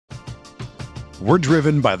We're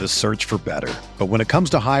driven by the search for better. But when it comes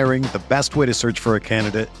to hiring, the best way to search for a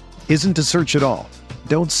candidate isn't to search at all.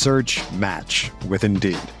 Don't search, match with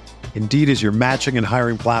Indeed. Indeed is your matching and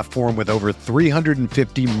hiring platform with over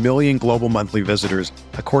 350 million global monthly visitors,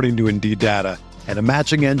 according to Indeed data, and a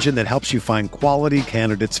matching engine that helps you find quality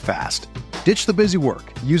candidates fast. Ditch the busy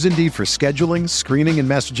work. Use Indeed for scheduling, screening, and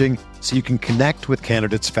messaging so you can connect with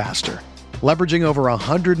candidates faster. Leveraging over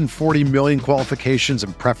 140 million qualifications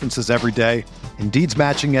and preferences every day, Indeed's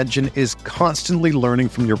matching engine is constantly learning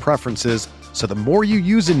from your preferences, so the more you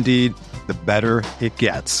use Indeed, the better it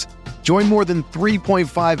gets. Join more than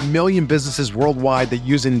 3.5 million businesses worldwide that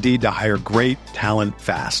use Indeed to hire great talent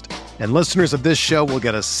fast. And listeners of this show will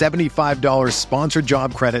get a $75 sponsored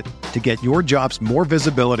job credit to get your jobs more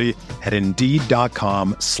visibility at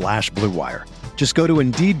Indeed.com/Blue Wire. Just go to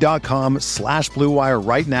Indeed.com/Blue Wire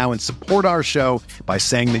right now and support our show by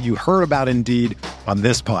saying that you heard about Indeed on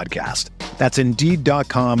this podcast. That's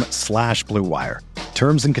Indeed.com/Blue Wire.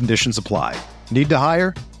 Terms and conditions apply. Need to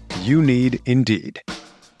hire? You need Indeed.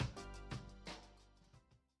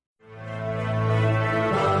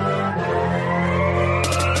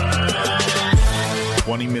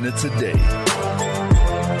 20 minutes a day,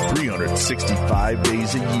 365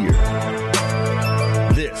 days a year.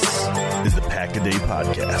 This is the Pack-A-Day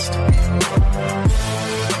Podcast.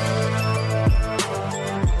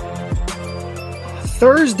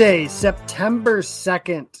 Thursday, September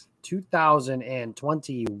 2nd,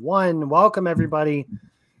 2021. Welcome, everybody,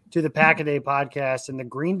 to the Pack-A-Day Podcast. And the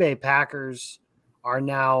Green Bay Packers are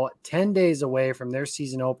now 10 days away from their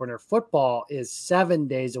season opener. Football is 7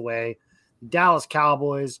 days away. Dallas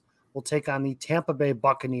Cowboys will take on the Tampa Bay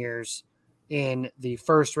Buccaneers in the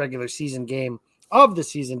first regular season game of the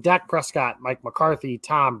season. Dak Prescott, Mike McCarthy,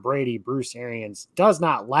 Tom Brady, Bruce Arians does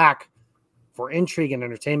not lack for intrigue and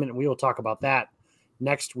entertainment, and we will talk about that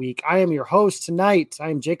next week. I am your host tonight. I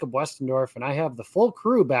am Jacob Westendorf, and I have the full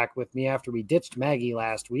crew back with me after we ditched Maggie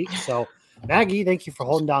last week. So, Maggie, thank you for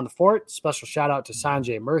holding down the fort. Special shout out to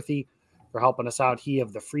Sanjay Murthy for helping us out. He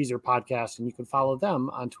of the Freezer podcast, and you can follow them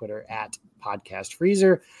on Twitter at Podcast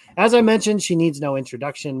Freezer. As I mentioned, she needs no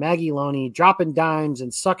introduction. Maggie Loney, dropping dimes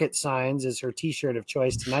and suck it signs is her t-shirt of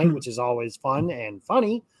choice tonight, which is always fun and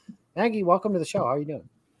funny. Maggie, welcome to the show. How are you doing?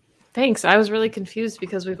 Thanks. I was really confused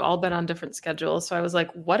because we've all been on different schedules. So I was like,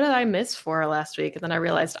 what did I miss for last week? And then I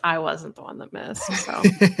realized I wasn't the one that missed. So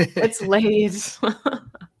it's late.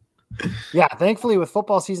 Yeah, thankfully with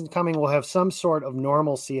football season coming, we'll have some sort of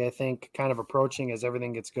normalcy, I think, kind of approaching as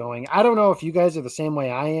everything gets going. I don't know if you guys are the same way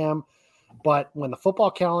I am, but when the football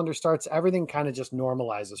calendar starts, everything kind of just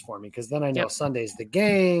normalizes for me, because then I know Sunday's the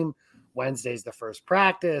game, Wednesday's the first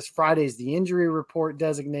practice, Friday's the injury report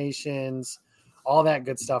designations, all that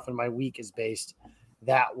good stuff, and my week is based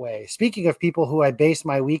that way. Speaking of people who I base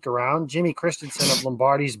my week around, Jimmy Christensen of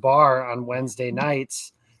Lombardi's Bar on Wednesday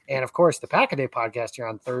nights, and, of course, the Pack-A-Day Podcast here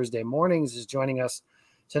on Thursday mornings is joining us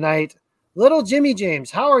tonight. Little Jimmy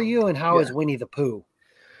James, how are you, and how is Winnie the Pooh?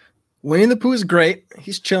 Winnie the Pooh is great.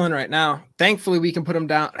 He's chilling right now. Thankfully, we can put him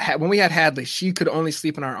down. When we had Hadley, she could only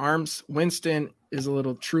sleep in our arms. Winston is a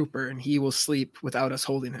little trooper, and he will sleep without us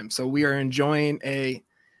holding him. So we are enjoying a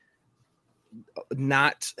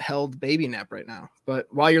not held baby nap right now. But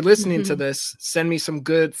while you're listening to this, send me some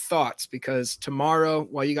good thoughts, because tomorrow,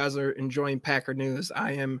 while you guys are enjoying Packer news,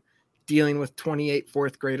 I am dealing with 28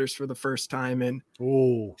 fourth graders for the first time in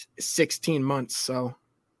 16 months. So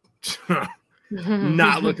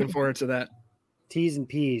not looking forward to that. T's and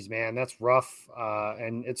P's, man. That's rough.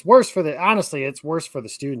 And it's worse for it's worse for the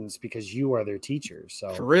students, because you are their teachers.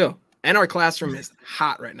 So for real. And our classroom is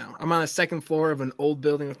hot right now. I'm on the second floor of an old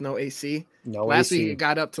building with no AC. Last week it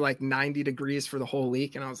got up to like 90 degrees for the whole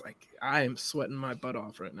week, and I was like, I am sweating my butt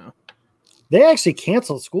off right now. They actually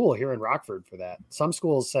canceled school here in Rockford for that. Some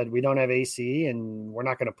schools said we don't have AC and we're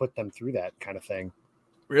not going to put them through that kind of thing.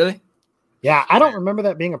 Really? Yeah, I don't remember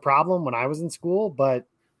that being a problem when I was in school, but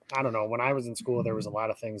I don't know. When I was in school, there was a lot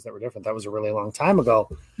of things that were different. That was a really long time ago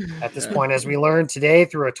at this point, as we learned today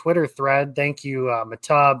through a Twitter thread. Thank you,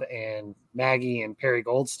 Matub and Maggie and Perry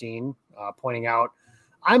Goldstein, pointing out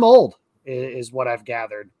I'm old is what I've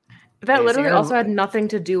gathered. That literally also had nothing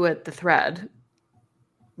to do with the thread.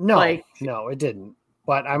 No, it didn't.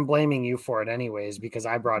 But I'm blaming you for it anyways, because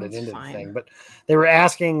I brought it into the thing. But they were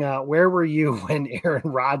asking, where were you when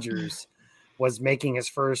Aaron Rodgers was making his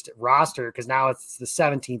first roster? Because now it's the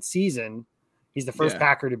 17th season. He's the first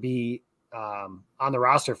Packer to be on the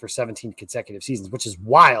roster for 17 consecutive seasons, which is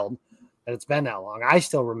wild that it's been that long. I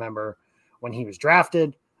still remember when he was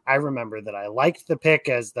drafted. I remember that I liked the pick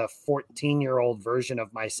as the 14-year-old version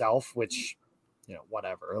of myself, which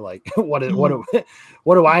whatever. Like what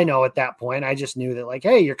do I know at that point? I just knew that like,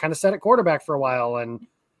 hey, you're kind of set at quarterback for a while and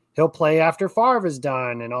he'll play after Favre is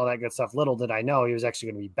done and all that good stuff. Little did I know he was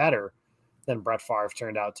actually going to be better than Brett Favre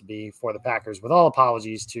turned out to be for the Packers, with all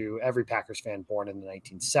apologies to every Packers fan born in the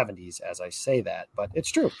 1970s as I say that, but it's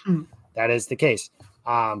true. That is the case.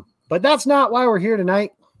 But that's not why we're here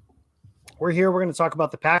tonight. We're going to talk about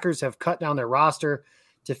the Packers have cut down their roster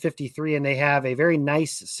to 53, and they have a very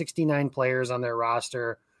nice 69 players on their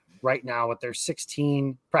roster right now with their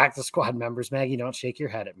 16 practice squad members. Maggie, don't shake your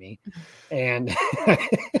head at me. And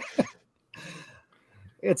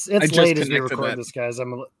it's late as we record this, guys.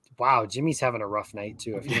 Wow, Jimmy's having a rough night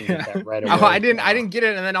too. If you didn't get that right away. I didn't get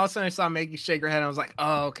it, and then all of a sudden I saw Maggie shake her head, and I was like,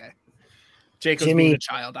 "Oh, okay." Jacob's being a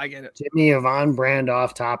child. I get it. Jimmy, of on brand,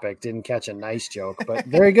 off topic, didn't catch a nice joke, but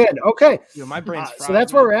very good. Okay, my brain's fried, so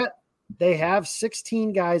that's where we're at. They have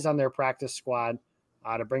 16 guys on their practice squad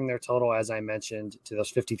to bring their total, as I mentioned, to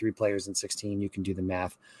those 53 players and 16. You can do the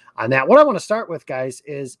math on that. What I want to start with, guys,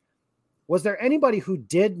 is was there anybody who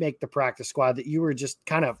did make the practice squad that you were just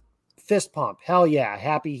kind of fist pump, hell yeah,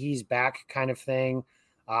 happy he's back kind of thing?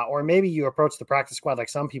 Or maybe you approach the practice squad like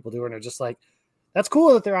some people do and are just like, that's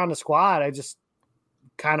cool that they're on the squad. I just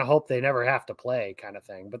kind of hope they never have to play kind of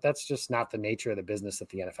thing. But that's just not the nature of the business that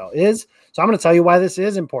the NFL is. So I'm going to tell you why this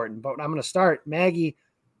is important. But I'm going to start. Maggie,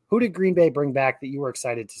 who did Green Bay bring back that you were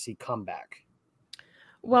excited to see come back?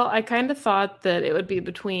 Well, I kind of thought that it would be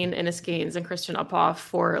between Innis Gaines and Christian Uphoff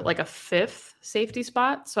for like a fifth safety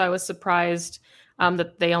spot. So I was surprised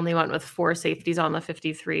that they only went with 4 safeties on the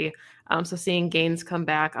 53. So seeing Gaines come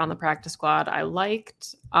back on the practice squad, I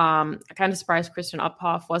liked. I kind of surprised Christian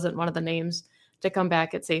Uphoff wasn't one of the names to come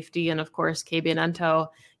back at safety. And of course, KB Nento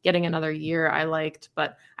getting another year I liked.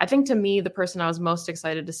 But I think to me, the person I was most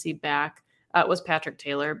excited to see back was Patrick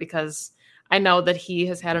Taylor, because I know that he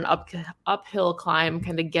has had an uphill climb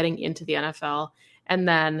kind of getting into the NFL. And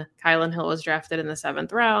then Kylan Hill was drafted in the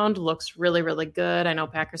 7th round, looks really, really good. I know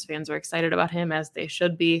Packers fans are excited about him, as they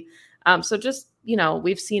should be. So just,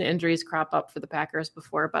 we've seen injuries crop up for the Packers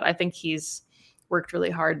before, but I think he's worked really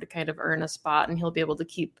hard to kind of earn a spot, and he'll be able to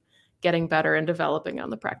keep getting better and developing on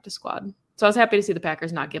the practice squad. So I was happy to see the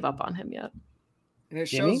Packers not give up on him yet. And it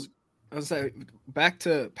shows, I was like, back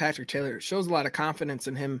to Patrick Taylor, it shows a lot of confidence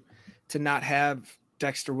in him to not have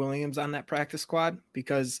Dexter Williams on that practice squad,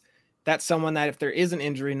 because that's someone that if there is an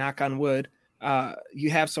injury, knock on wood, you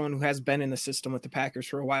have someone who has been in the system with the Packers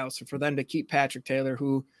for a while. So for them to keep Patrick Taylor,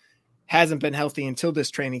 who hasn't been healthy until this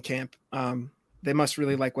training camp, they must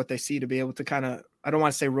really like what they see to be able to kind of, I don't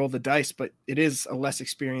want to say roll the dice, but it is a less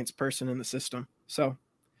experienced person in the system. So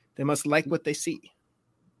they must like what they see.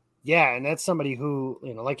 Yeah, and that's somebody who,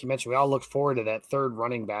 like you mentioned, we all look forward to that third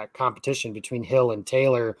running back competition between Hill and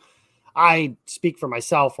Taylor. I speak for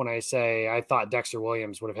myself when I say I thought Dexter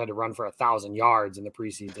Williams would have had to run for 1,000 yards in the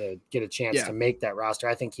preseason to get a chance to make that roster.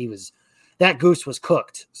 I think that goose was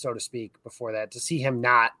cooked, so to speak, before that. To see him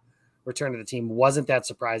not return to the team wasn't that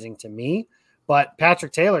surprising to me. But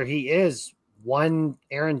Patrick Taylor, he is one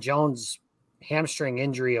Aaron Jones hamstring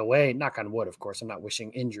injury away. Knock on wood, of course. I'm not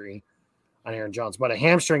wishing injury on Aaron Jones, but a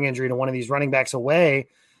hamstring injury to one of these running backs away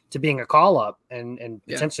to being a call-up and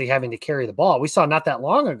potentially having to carry the ball. We saw not that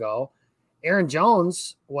long ago, Aaron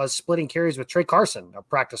Jones was splitting carries with Trey Carson, a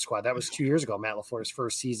practice squad. That was 2 years ago, Matt LaFleur's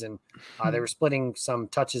first season. They were splitting some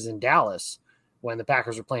touches in Dallas when the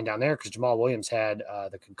Packers were playing down there because Jamal Williams had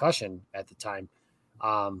the concussion at the time.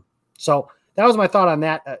 So that was my thought on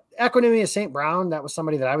that. Equanimeous St. Brown, that was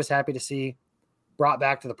somebody that I was happy to see brought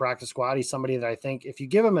back to the practice squad. He's somebody that I think if you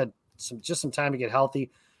give him just some time to get healthy,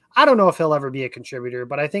 I don't know if he'll ever be a contributor,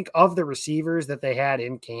 but I think of the receivers that they had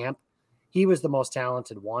in camp, he was the most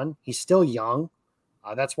talented one. He's still young.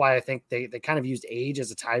 That's why I think they kind of used age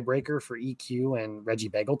as a tiebreaker for EQ and Reggie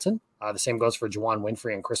Begelton. The same goes for Juwan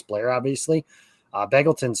Winfrey and Chris Blair, obviously.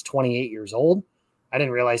 Begelton's 28 years old. I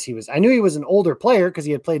didn't realize I knew he was an older player because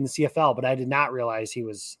he had played in the CFL, but I did not realize he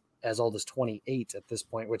was as old as 28 at this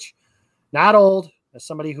point, which not old. As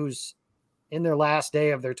somebody who's in their last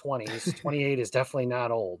day of their 20s, 28 is definitely not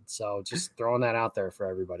old. So just throwing that out there for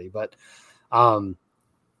everybody. But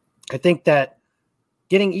I think that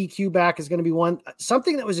getting EQ back is going to be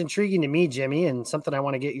something that was intriguing to me, Jimmy, and something I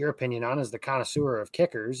want to get your opinion on as the connoisseur of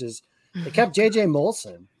kickers is they kept JJ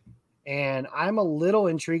Molson. And I'm a little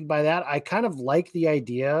intrigued by that. I kind of like the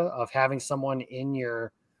idea of having someone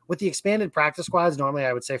with the expanded practice squads. Normally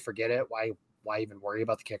I would say, forget it. Why even worry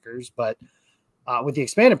about the kickers? But with the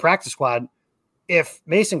expanded practice squad, if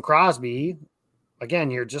Mason Crosby, again,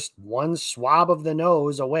 you're just one swab of the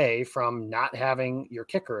nose away from not having your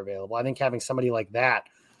kicker available. I think having somebody like that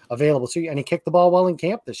available to you, and he kicked the ball well in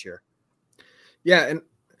camp this year. Yeah, and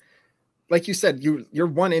like you said, you're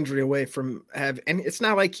one injury away from and it's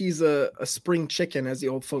not like he's a spring chicken, as the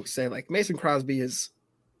old folks say. Like Mason Crosby is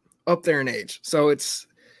up there in age, so it's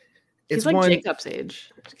like one Jacob's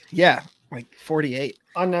age. Yeah, like 48.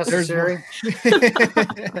 Unnecessary.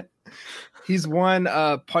 He's one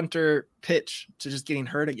punter pitch to just getting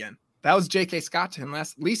hurt again. That was J.K. Scott to him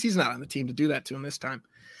last. At least he's not on the team to do that to him this time.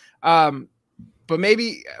 But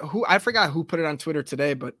maybe I forgot who put it on Twitter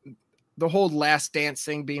today, but the whole last dance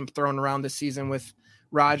thing being thrown around this season with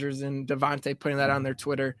Rodgers and Devontae putting that on their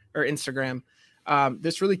Twitter or Instagram.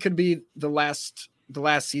 This really could be the last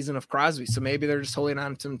season of Crosby. So maybe they're just holding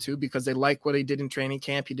on to him too, because they like what he did in training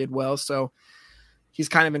camp. He did well. So he's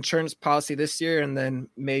kind of insurance policy this year, and then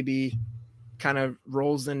maybe kind of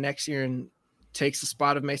rolls in next year and takes the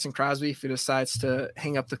spot of Mason Crosby if he decides to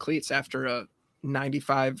hang up the cleats after a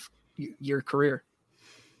 95-year career.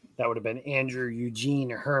 That would have been Andrew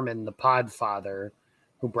Eugene Herman, the Podfather,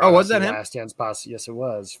 who brought was the that him? last dance pass. Yes, it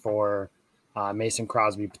was, for Mason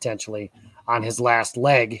Crosby potentially on his last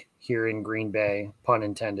leg here in Green Bay, pun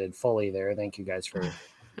intended, fully there. Thank you guys for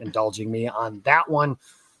indulging me on that one.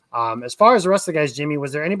 As far as the rest of the guys, Jimmy,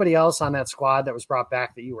 was there anybody else on that squad that was brought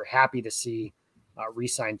back that you were happy to see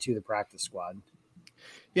re-signed to the practice squad?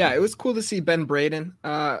 Yeah, it was cool to see Ben Braden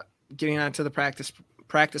getting onto the practice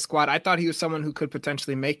squad. I thought he was someone who could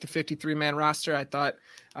potentially make the 53-man roster. I thought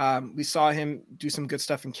we saw him do some good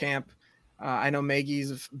stuff in camp. I know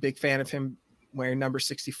Maggie's a big fan of him wearing number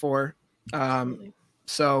 64.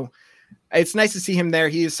 So it's nice to see him there.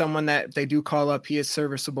 He is someone that they do call up. He is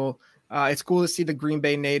serviceable. It's cool to see the Green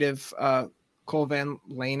Bay native Cole Van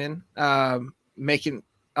Lanen making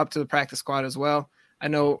up to the practice squad as well. I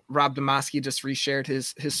know Rob Demoski just reshared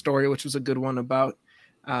his story, which was a good one about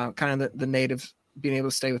kind of the native being able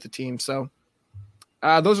to stay with the team. So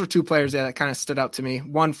those were two players that kind of stood out to me,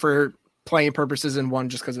 one for playing purposes and one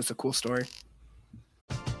just because it's a cool story.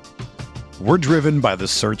 We're driven by the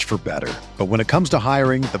search for better. But when it comes to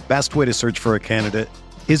hiring, the best way to search for a candidate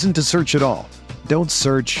isn't to search at all. Don't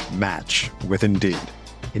search, match with Indeed.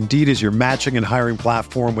 Indeed is your matching and hiring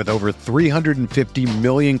platform with over 350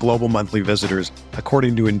 million global monthly visitors,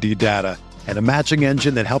 according to Indeed data, and a matching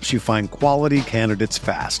engine that helps you find quality candidates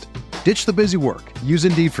fast. Ditch the busy work. Use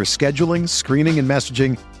Indeed for scheduling, screening, and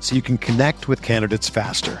messaging so you can connect with candidates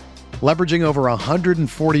faster. Leveraging over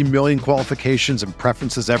 140 million qualifications and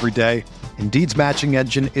preferences every day, Indeed's matching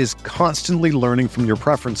engine is constantly learning from your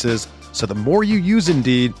preferences, so the more you use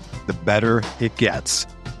Indeed, the better it gets.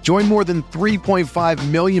 Join more than 3.5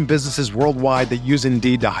 million businesses worldwide that use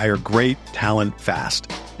Indeed to hire great talent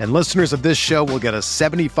fast. And listeners of this show will get a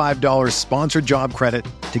 $75 sponsored job credit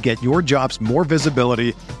to get your jobs more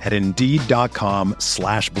visibility at Indeed.com/Blue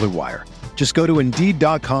Wire. Just go to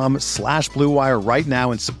Indeed.com/Blue Wire right now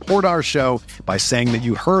and support our show by saying that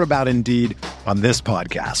you heard about Indeed on this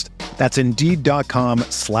podcast. That's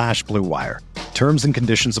Indeed.com/Blue Wire. Terms and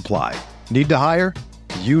conditions apply. Need to hire?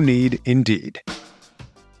 You need Indeed.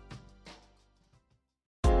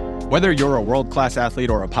 Whether you're a world-class athlete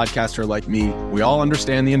or a podcaster like me, we all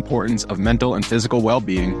understand the importance of mental and physical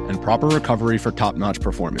well-being and proper recovery for top-notch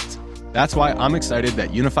performance. That's why I'm excited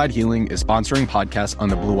that Unified Healing is sponsoring podcasts on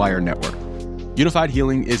the Blue Wire Network. Unified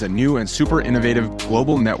Healing is a new and super innovative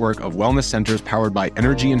global network of wellness centers powered by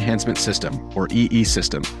Energy Enhancement System, or EE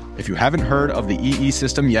System. If you haven't heard of the EE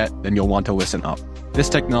System yet, then you'll want to listen up. This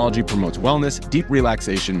technology promotes wellness, deep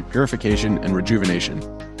relaxation, purification, and rejuvenation.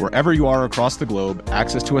 Wherever you are across the globe,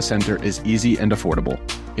 access to a center is easy and affordable.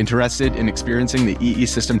 Interested in experiencing the EE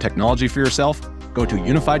System technology for yourself? Go to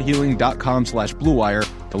unifiedhealing.com/Blue Wire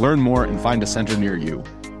to learn more and find a center near you.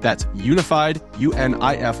 That's unified,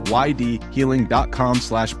 UNIFYD,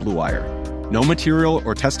 healing.com/Blue Wire. No material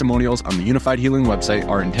or testimonials on the Unified Healing website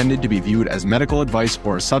are intended to be viewed as medical advice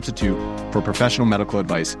or a substitute for professional medical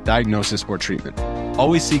advice, diagnosis, or treatment.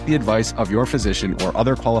 Always seek the advice of your physician or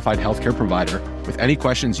other qualified healthcare provider with any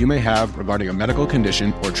questions you may have regarding a medical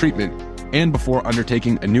condition or treatment and before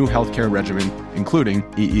undertaking a new healthcare regimen, including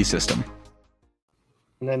EE System.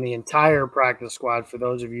 And then the entire practice squad, for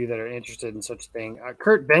those of you that are interested in such a thing.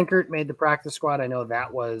 Kurt Benkert made the practice squad. I know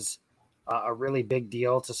that was a really big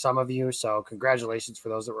deal to some of you. So congratulations for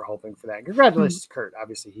those that were hoping for that. And congratulations to Kurt.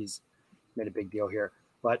 Obviously, he's made a big deal here.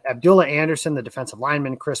 But Abdullah Anderson, the defensive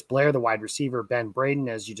lineman, Chris Blair, the wide receiver, Ben Braden,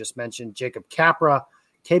 as you just mentioned, Jacob Capra,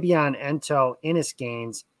 Kebion Ento, Ennis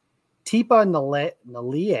Gaines, Tipa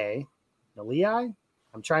Nalei.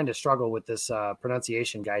 I'm trying to struggle with this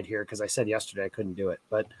pronunciation guide here because I said yesterday I couldn't do it.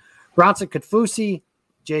 But Bronson Katfusi,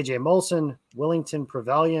 J.J. Molson, Willington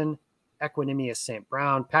Prevelian, Equanimous St.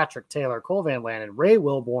 Brown, Patrick Taylor, Cole Van Lanen, Ray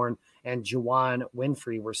Wilborn, and Juwan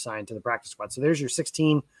Winfrey were signed to the practice squad. So there's your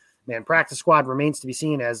 16-man practice squad. Remains to be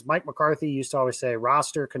seen. As Mike McCarthy used to always say,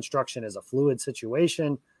 roster construction is a fluid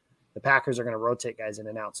situation. The Packers are going to rotate guys in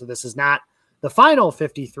and out. So this is not the final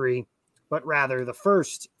 53, but rather the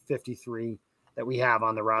first 53 that we have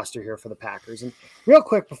on the roster here for the Packers. And real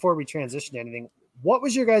quick, before we transition to anything, what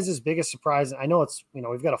was your guys' biggest surprise? I know it's,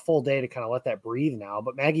 we've got a full day to kind of let that breathe now,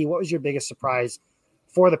 but Maggie, what was your biggest surprise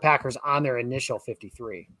for the Packers on their initial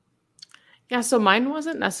 53? Yeah, so mine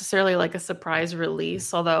wasn't necessarily like a surprise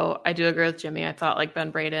release, although I do agree with Jimmy. I thought like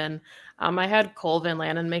Ben Braden. I had Cole Van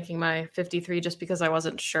Lannon making my 53 just because I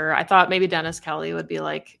wasn't sure. I thought maybe Dennis Kelly would be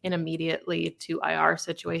like an immediately to IR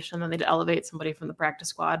situation and they'd elevate somebody from the practice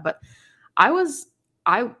squad. But I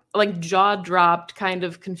like jaw dropped, kind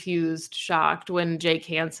of confused, shocked when Jake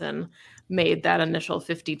Hansen made that initial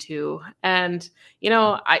 52. And,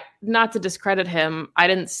 not to discredit him, I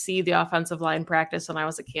didn't see the offensive line practice when I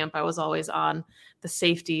was at camp. I was always on the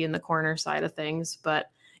safety and the corner side of things.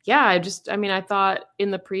 But yeah, I thought in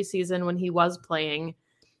the preseason when he was playing,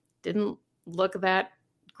 didn't look that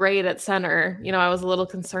great at center. I was a little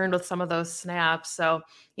concerned with some of those snaps. So,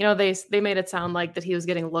 they made it sound like that he was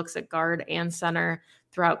getting looks at guard and center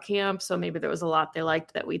throughout camp. So maybe there was a lot they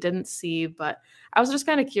liked that we didn't see, but I was just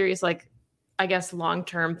kind of curious, like, I guess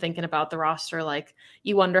long-term thinking about the roster, like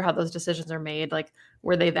you wonder how those decisions are made. Like,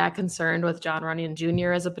 were they that concerned with John Runyon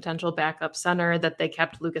Jr. as a potential backup center that they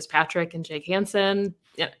kept Lucas Patrick and Jake Hansen?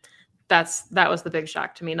 Yeah, that was the big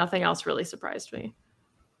shock to me. Nothing else really surprised me.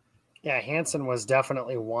 Yeah, Hansen was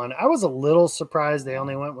definitely one. I was a little surprised they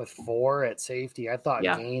only went with 4 at safety. I thought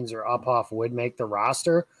Gaines or Uphoff would make the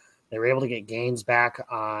roster. They were able to get Gaines back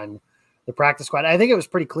on the practice squad. I think it was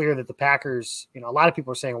pretty clear that the Packers, a lot of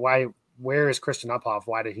people were saying, where is Christian Uphoff?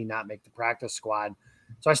 Why did he not make the practice squad?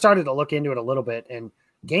 So I started to look into it a little bit, and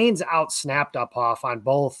Gaines out-snapped Uphoff on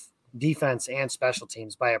both defense and special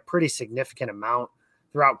teams by a pretty significant amount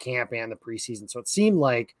throughout camp and the preseason. So it seemed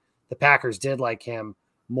like the Packers did like him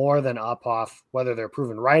more than Uphoff. Whether they're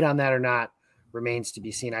proven right on that or not remains to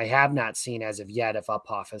be seen. I have not seen as of yet if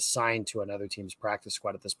Uphoff has signed to another team's practice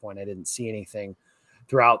squad at this point. I didn't see anything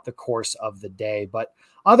throughout the course of the day. But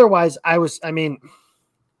otherwise, I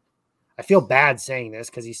feel bad saying this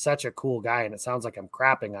because he's such a cool guy and it sounds like I'm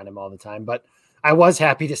crapping on him all the time. But I was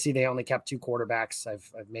happy to see they only kept 2 quarterbacks. I've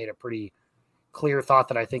made a pretty clear thought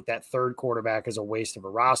that I think that third quarterback is a waste of a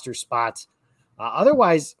roster spot.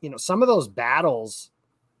 Otherwise, some of those battles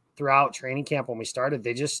throughout training camp when we started,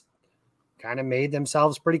 they just kind of made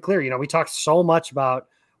themselves pretty clear. We talked so much about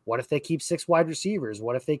what if they keep 6 wide receivers?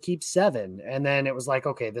 What if they keep 7? And then it was like,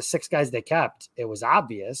 okay, the 6 guys they kept, it was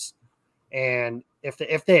obvious. And if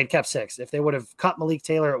they had kept 6, if they would have cut Malik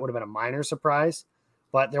Taylor, it would have been a minor surprise.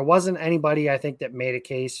 But there wasn't anybody, I think, that made a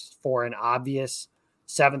case for an obvious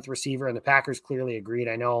 7th receiver, and the Packers clearly agreed.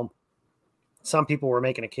 I know some people were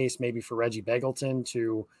making a case maybe for Reggie Begelton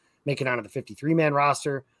to make it onto the 53-man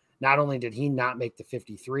roster. Not only did he not make the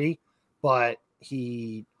 53, but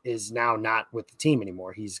he is now not with the team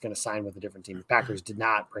anymore. He's going to sign with a different team. The Packers did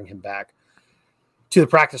not bring him back to the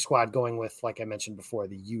practice squad, going with, like I mentioned before,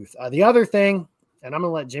 the youth. The other thing, and I'm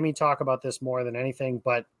going to let Jimmy talk about this more than anything,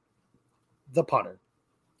 but the punter.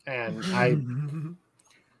 And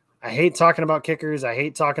I hate talking about kickers. I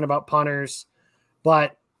hate talking about punters,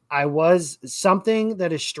 but something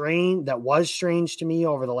that was strange to me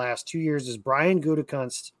over the last 2 years is Brian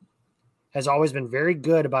Gutekunst has always been very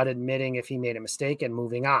good about admitting if he made a mistake and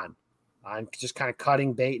moving on, and just kind of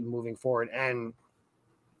cutting bait and moving forward. And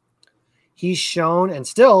he's shown, and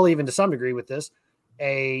still even to some degree with this,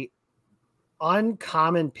 a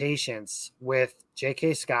uncommon patience with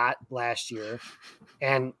J.K. Scott last year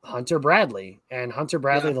and Hunter Bradley. And Hunter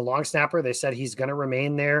Bradley, the long snapper, they said he's going to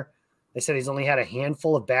remain there. They said he's only had a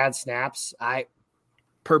handful of bad snaps.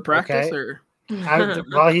 Per practice? Okay.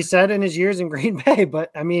 Well, he said in his years in Green Bay, but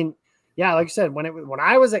I mean, yeah, like I said, when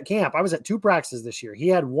I was at camp, I was at 2 practices this year. He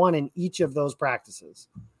had 1 in each of those practices,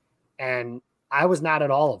 and I was not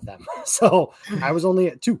at all of them. So I was only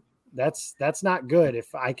at 2. That's not good.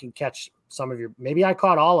 If I can catch some of maybe I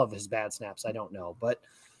caught all of his bad snaps. I don't know, but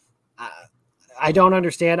I don't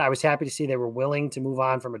understand. I was happy to see they were willing to move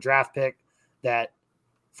on from a draft pick that,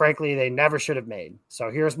 frankly, they never should have made.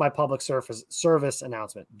 So here's my public service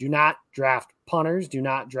announcement. Do not draft punters. Do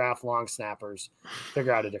not draft long snappers.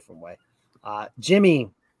 Figure out a different way. Jimmy,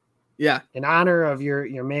 in honor of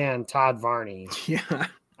your man, Todd Varney,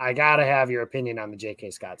 I got to have your opinion on the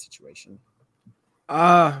J.K. Scott situation.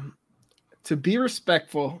 To be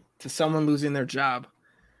respectful to someone losing their job,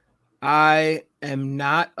 I am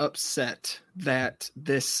not upset that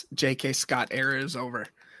this J.K. Scott era is over.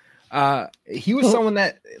 He was someone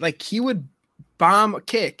that like he would bomb a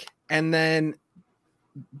kick and then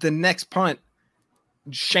the next punt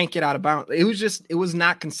shank it out of bounds. It was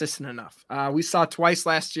not consistent enough. We saw twice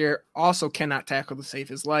last year, also cannot tackle to save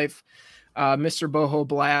his life. Mr. Boho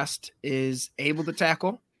Blast is able to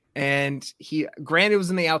tackle, and granted it was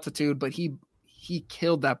in the altitude, but he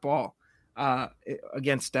killed that ball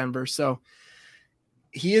against Denver. So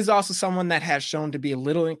he is also someone that has shown to be a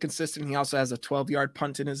little inconsistent. He also has a 12-yard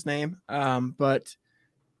punt in his name. But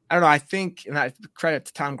I don't know. I think, and I credit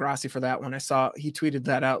to Tom Grassi for that one. I saw he tweeted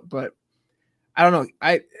that out, but I don't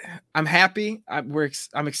know. I'm happy.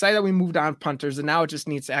 I'm excited that we moved on punters, and now it just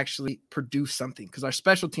needs to actually produce something, because our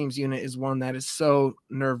special teams unit is one that is so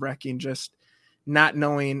nerve-wracking, just not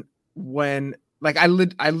knowing when. Like I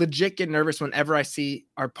legit get nervous whenever I see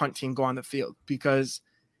our punt team go on the field, because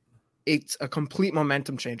it's a complete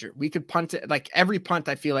momentum changer. We could punt it, like every punt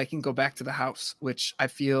I feel like can go back to the house, which I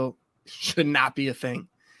feel should not be a thing.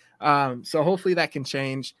 So hopefully that can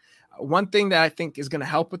change. One thing that I think is going to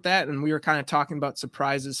help with that, and we were kind of talking about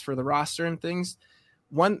surprises for the roster and things.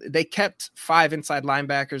 One, they kept 5 inside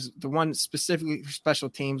linebackers, the one specifically for special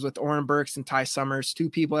teams with Oren Burks and Ty Summers. 2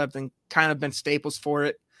 people have been staples for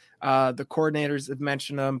it. The coordinators have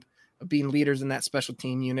mentioned them being leaders in that special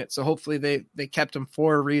team unit. So hopefully they kept them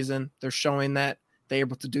for a reason. They're showing that they're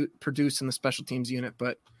able to produce in the special teams unit,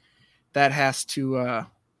 but that has to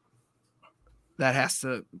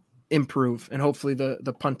improve, and hopefully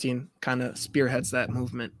the punting kind of spearheads that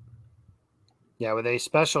movement. Yeah, with a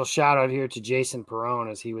special shout out here to Jason Perrone,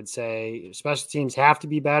 as he would say, special teams have to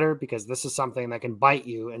be better, because this is something that can bite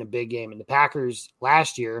you in a big game. And the Packers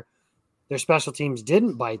last year, their special teams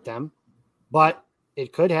didn't bite them, but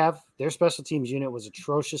it could have. Their special teams unit was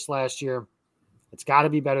atrocious last year. It's got to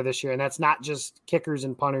be better this year. And that's not just kickers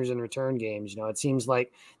and punters and return games. It seems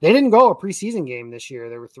like they didn't go a preseason game this year.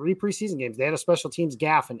 There were 3 preseason games. They had a special teams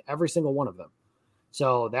gaff in every single one of them.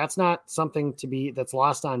 So that's not something that's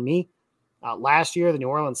lost on me. Last year, the New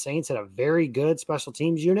Orleans Saints had a very good special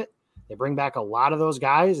teams unit. They bring back a lot of those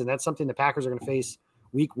guys, and that's something the Packers are going to face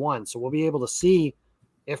week 1. So we'll be able to see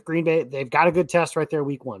if Green Bay, they've got a good test right there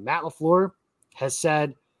week 1. Matt LaFleur has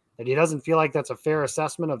said that he doesn't feel like that's a fair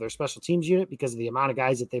assessment of their special teams unit because of the amount of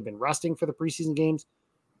guys that they've been resting for the preseason games.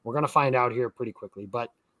 We're going to find out here pretty quickly. But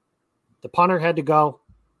the punter had to go,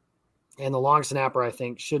 and the long snapper, I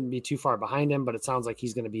think, shouldn't be too far behind him, but it sounds like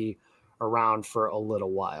he's going to be around for a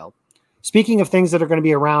little while. Speaking of things that are going to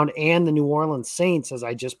be around and the New Orleans Saints, as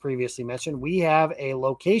I just previously mentioned, we have a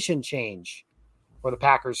location change for the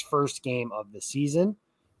Packers' first game of the season.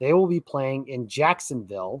 They will be playing in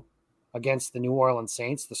Jacksonville against the New Orleans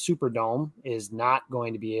Saints. The Superdome is not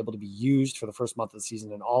going to be able to be used for the first month of the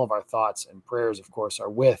season, and all of our thoughts and prayers, of course,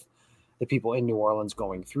 are with the people in New Orleans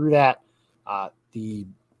going through that. The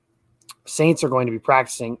Saints are going to be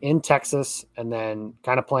practicing in Texas and then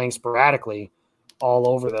kind of playing sporadically all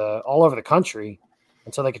over the country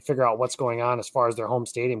until they can figure out what's going on as far as their home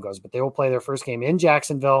stadium goes. But they will play their first game in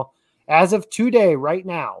Jacksonville as of today, right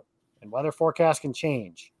now, and weather forecast can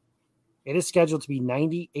change. It is scheduled to be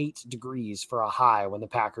 98 degrees for a high when the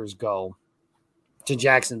Packers go to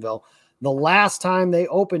Jacksonville. The last time they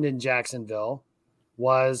opened in Jacksonville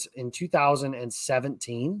was in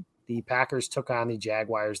 2017. The Packers took on the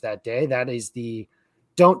Jaguars that day. That is the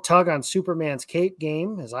Don't Tug on Superman's Cape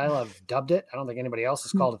game, as I have dubbed it. I don't think anybody else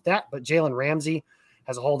has called it that, but Jalen Ramsey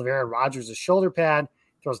has a hold of Aaron Rodgers' shoulder pad,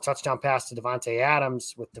 throws a touchdown pass to Devontae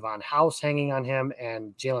Adams with Devon House hanging on him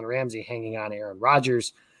and Jalen Ramsey hanging on Aaron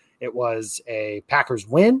Rodgers. It was a Packers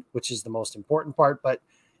win, which is the most important part. But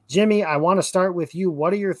Jimmy, I want to start with you.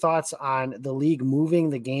 What are your thoughts on the league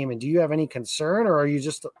moving the game? And do you have any concern, or are you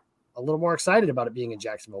just a little more excited about it being in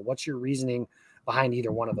Jacksonville? What's your reasoning behind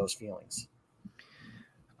either one of those feelings?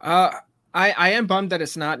 I am bummed that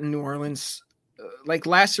it's not in New Orleans. Like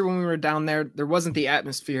last year when we were down there wasn't the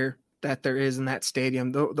atmosphere that there is in that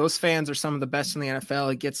stadium. Those fans are some of the best in the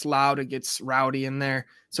NFL. It gets loud, it gets rowdy in there.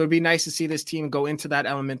 So it'd be nice to see this team go into that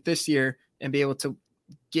element this year and be able to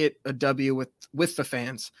get a W with the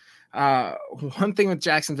fans. One thing with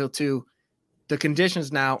Jacksonville too, the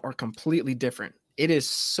conditions now are completely different. It is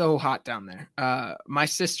so hot down there. My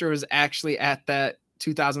sister was actually at that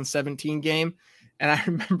 2017 game, and I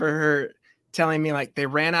remember her telling me like they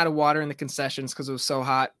ran out of water in the concessions because it was so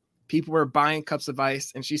hot. People were buying cups of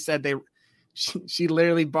ice, and she said she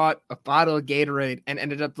literally bought a bottle of Gatorade and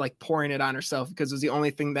ended up like pouring it on herself because it was the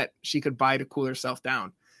only thing that she could buy to cool herself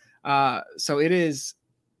down. So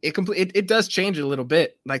it does change a little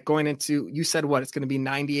bit. Like going into, you said what, it's going to be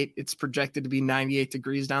 98. It's projected to be 98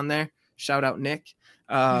 degrees down there. Shout out Nick.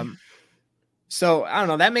 So I don't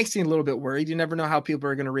know. That makes me a little bit worried. You never know how people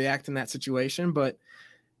are going to react in that situation, but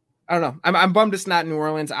I don't know. I'm bummed it's not New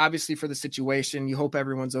Orleans, obviously, for the situation. You hope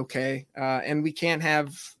everyone's okay. And we can't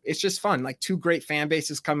have, it's just fun. Like two great fan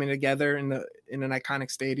bases coming together in an iconic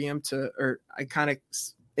stadium or iconic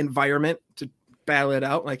environment to battle it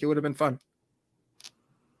out. Like it would have been fun.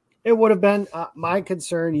 It would have been my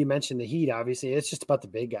concern. You mentioned the Heat, obviously. It's just about the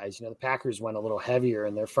big guys. The Packers went a little heavier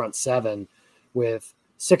in their front seven with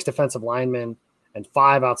 6 defensive linemen and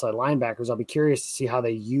 5 outside linebackers. I'll be curious to see how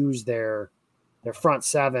they use their front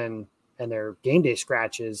seven and their game day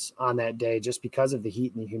scratches on that day, just because of the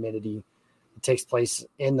heat and the humidity that takes place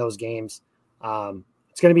in those games.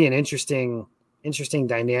 It's going to be an interesting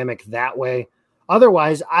dynamic that way.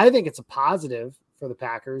 Otherwise, I think it's a positive for the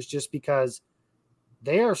Packers just because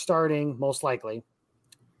they are starting most likely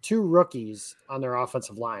 2 rookies on their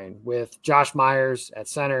offensive line with Josh Myers at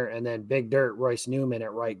center and then Big Dirt Royce Newman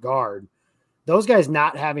at right guard. Those guys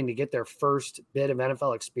not having to get their first bit of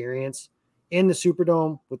NFL experience in the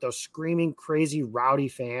Superdome with those screaming, crazy, rowdy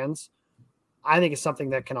fans, I think is something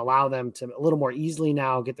that can allow them to a little more easily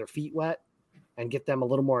now get their feet wet and get them a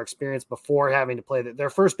little more experience before having to play. Their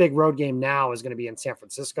first big road game now is going to be in San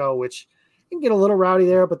Francisco, which can get a little rowdy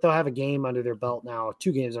there, but they'll have a game under their belt now,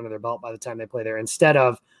 2 games under their belt by the time they play there, instead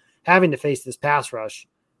of having to face this pass rush,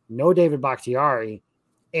 no David Bakhtiari,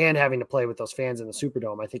 and having to play with those fans in the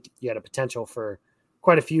Superdome. I think you had a potential for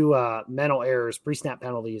quite a few mental errors, pre-snap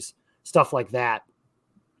penalties, stuff like that.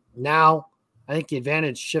 Now, I think the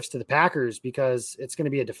advantage shifts to the Packers because it's going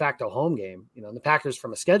to be a de facto home game. The Packers,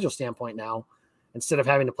 from a schedule standpoint now, instead of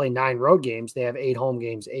having to play 9 road games, they have 8 home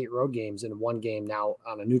games, 8 road games, and 1 game now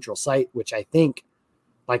on a neutral site, which I think,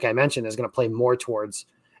 like I mentioned, is going to play more towards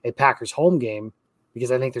a Packers home game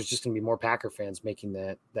because I think there's just going to be more Packer fans making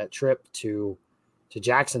that trip to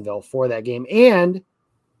Jacksonville for that game. And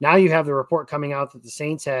now you have the report coming out that the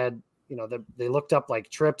Saints had, they looked up like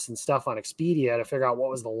trips and stuff on Expedia to figure out what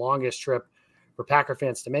was the longest trip for Packer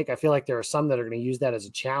fans to make. I feel like there are some that are going to use that as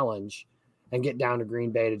a challenge and get down to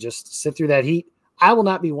Green Bay to just sit through that heat. I will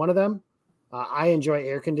not be one of them. I enjoy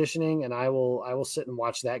air conditioning, and I will sit and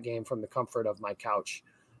watch that game from the comfort of my couch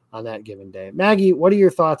on that given day. Maggie, what are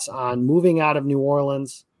your thoughts on moving out of New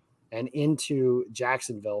Orleans and into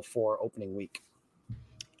Jacksonville for opening week?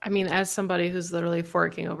 I mean, as somebody who's literally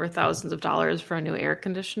forking over thousands of dollars for a new air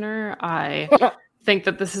conditioner, I think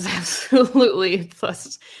that this is absolutely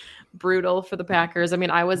just brutal for the Packers. I mean,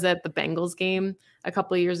 I was at the Bengals game a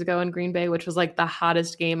couple of years ago in Green Bay, which was like the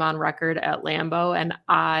hottest game on record at Lambeau. And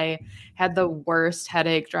I had the worst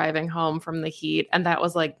headache driving home from the heat. And that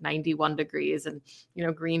was like 91 degrees and,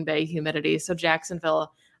 Green Bay humidity. So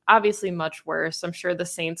Jacksonville, obviously much worse. I'm sure the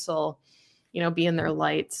Saints will, be in their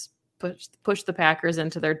lights, push the Packers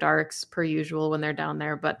into their darks per usual when they're down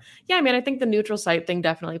there. But yeah, I mean, I think the neutral site thing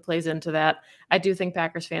definitely plays into that. I do think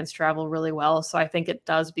Packers fans travel really well. So I think it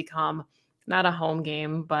does become not a home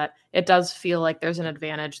game, but it does feel like there's an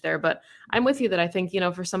advantage there. But I'm with you that I think,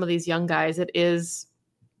 for some of these young guys, it is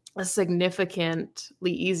a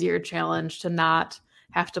significantly easier challenge to not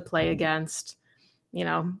have to play against,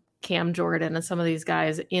 Cam Jordan and some of these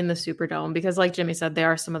guys in the Superdome, because like Jimmy said, they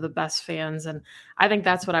are some of the best fans. And I think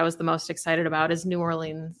that's what I was the most excited about is New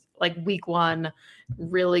Orleans, like week 1,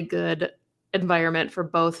 really good environment for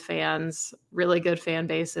both fans, really good fan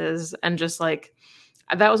bases. And just like,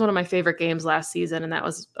 that was one of my favorite games last season. And that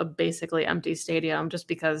was a basically empty stadium just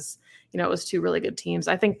because, it was 2 really good teams.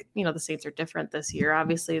 I think, the Saints are different this year.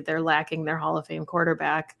 Obviously they're lacking their Hall of Fame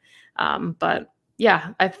quarterback. But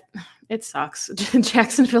yeah, it sucks.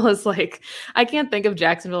 Jacksonville is like, I can't think of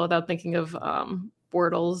Jacksonville without thinking of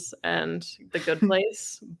Bortles and The Good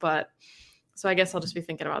Place. But so I guess I'll just be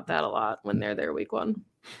thinking about that a lot when they're there week 1.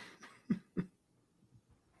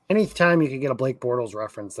 Anytime you can get a Blake Bortles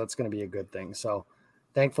reference, that's going to be a good thing. So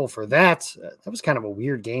thankful for that. That was kind of a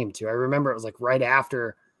weird game too. I remember it was like right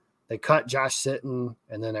after they cut Josh Sitton.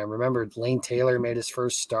 And then I remembered Lane Taylor made his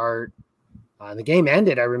first start. The game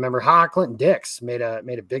ended. I remember Clinton Dix made a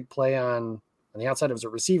big play on the outside. It was a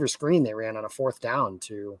receiver screen they ran on a 4th down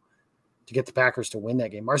to get the Packers to win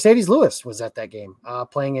that game. Mercedes Lewis was at that game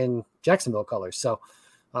playing in Jacksonville colors. So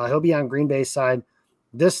he'll be on Green Bay's side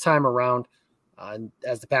this time around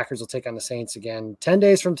as the Packers will take on the Saints again. 10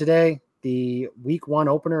 days from today, the week 1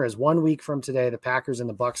 opener is 1 week from today. The Packers and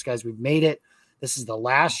the Bucs, guys, we've made it. This is the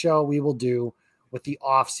last show we will do with the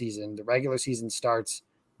off season. The regular season starts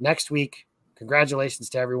next week. Congratulations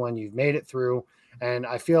to everyone. You've made it through. And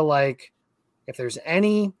I feel like if there's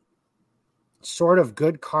any sort of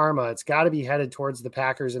good karma, it's got to be headed towards the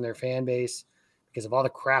Packers and their fan base because of all the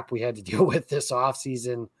crap we had to deal with this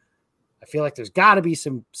offseason. I feel like there's got to be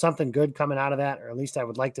something good coming out of that, or at least I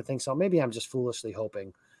would like to think so. Maybe I'm just foolishly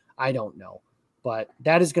hoping. I don't know. But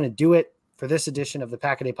that is going to do it for this edition of the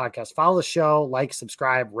Pack a Day Podcast. Follow the show, like,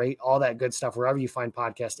 subscribe, rate, all that good stuff wherever you find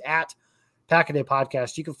podcasts at Pack a Day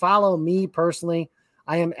Podcast. You can follow me personally.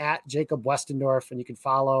 I am at Jacob Westendorf, and you can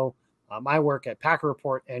follow my work at Packer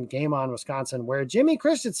Report and Game On Wisconsin, where Jimmy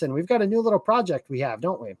Christensen, we've got a new little project we have,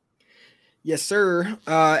 don't we? Yes, sir.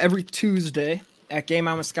 Every Tuesday at Game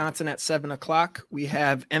On Wisconsin at 7:00, we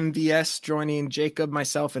have MVS joining Jacob,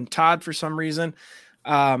 myself, and Todd for some reason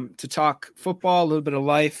to talk football, a little bit of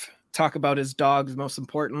life, talk about his dogs. Most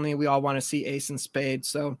importantly, we all want to see Ace and Spade.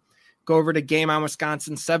 So go over to Game On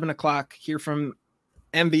Wisconsin, 7:00, hear from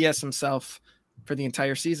MVS himself for the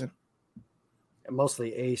entire season. And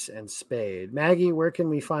mostly Ace and Spade. Maggie, where can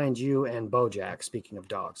we find you and Bojack, speaking of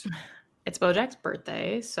dogs? It's Bojack's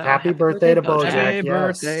birthday, so happy birthday to Bojack. Happy Yes.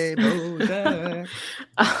 birthday, Bojack.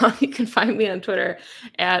 You can find me on Twitter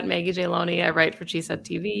at Maggie J. Loney. I write for She Said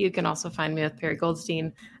TV. You can also find me with Perry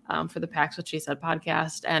Goldstein for the Packs with She Said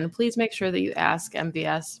podcast. And please make sure that you ask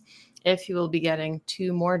MVS if he will be getting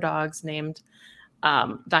 2 more dogs named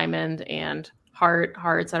Diamond and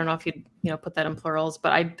Hearts. I don't know if you'd put that in plurals,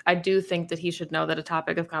 but I do think that he should know that a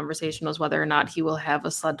topic of conversation was whether or not he will have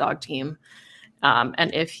a sled dog team.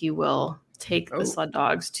 And if he will take the sled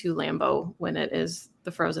dogs to Lambeau when it is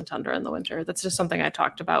the frozen tundra in the winter. That's just something I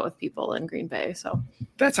talked about with people in Green Bay. So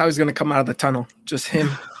that's how he's going to come out of the tunnel. Just him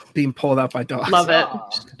being pulled out by dogs. Love it.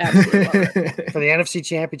 Absolutely love it. For the NFC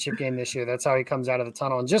Championship game this year, that's how he comes out of the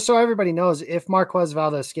tunnel. And just so everybody knows, if Marquez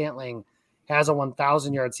Valdes-Scantling has a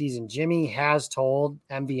 1,000-yard season, Jimmy has told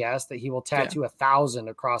MVS that he will tattoo 1,000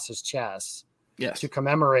 across his chest. Yes. To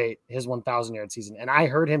commemorate his 1,000-yard season. And I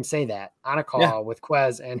heard him say that on a call with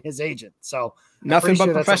Quez and his agent. So nothing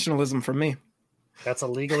but professionalism from me. That's a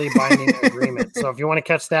legally binding agreement. So if you want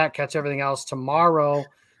to catch everything else tomorrow,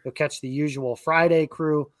 you'll catch the usual Friday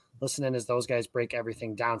crew listening as those guys break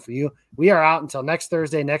everything down for you. We are out until next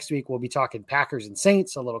Thursday. Next week, we'll be talking Packers and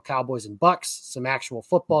Saints, a little Cowboys and Bucks, some actual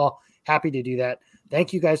football. Happy to do that.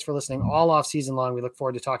 Thank you guys for listening all off season long. We look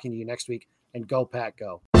forward to talking to you next week, and go Pack,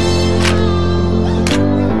 go.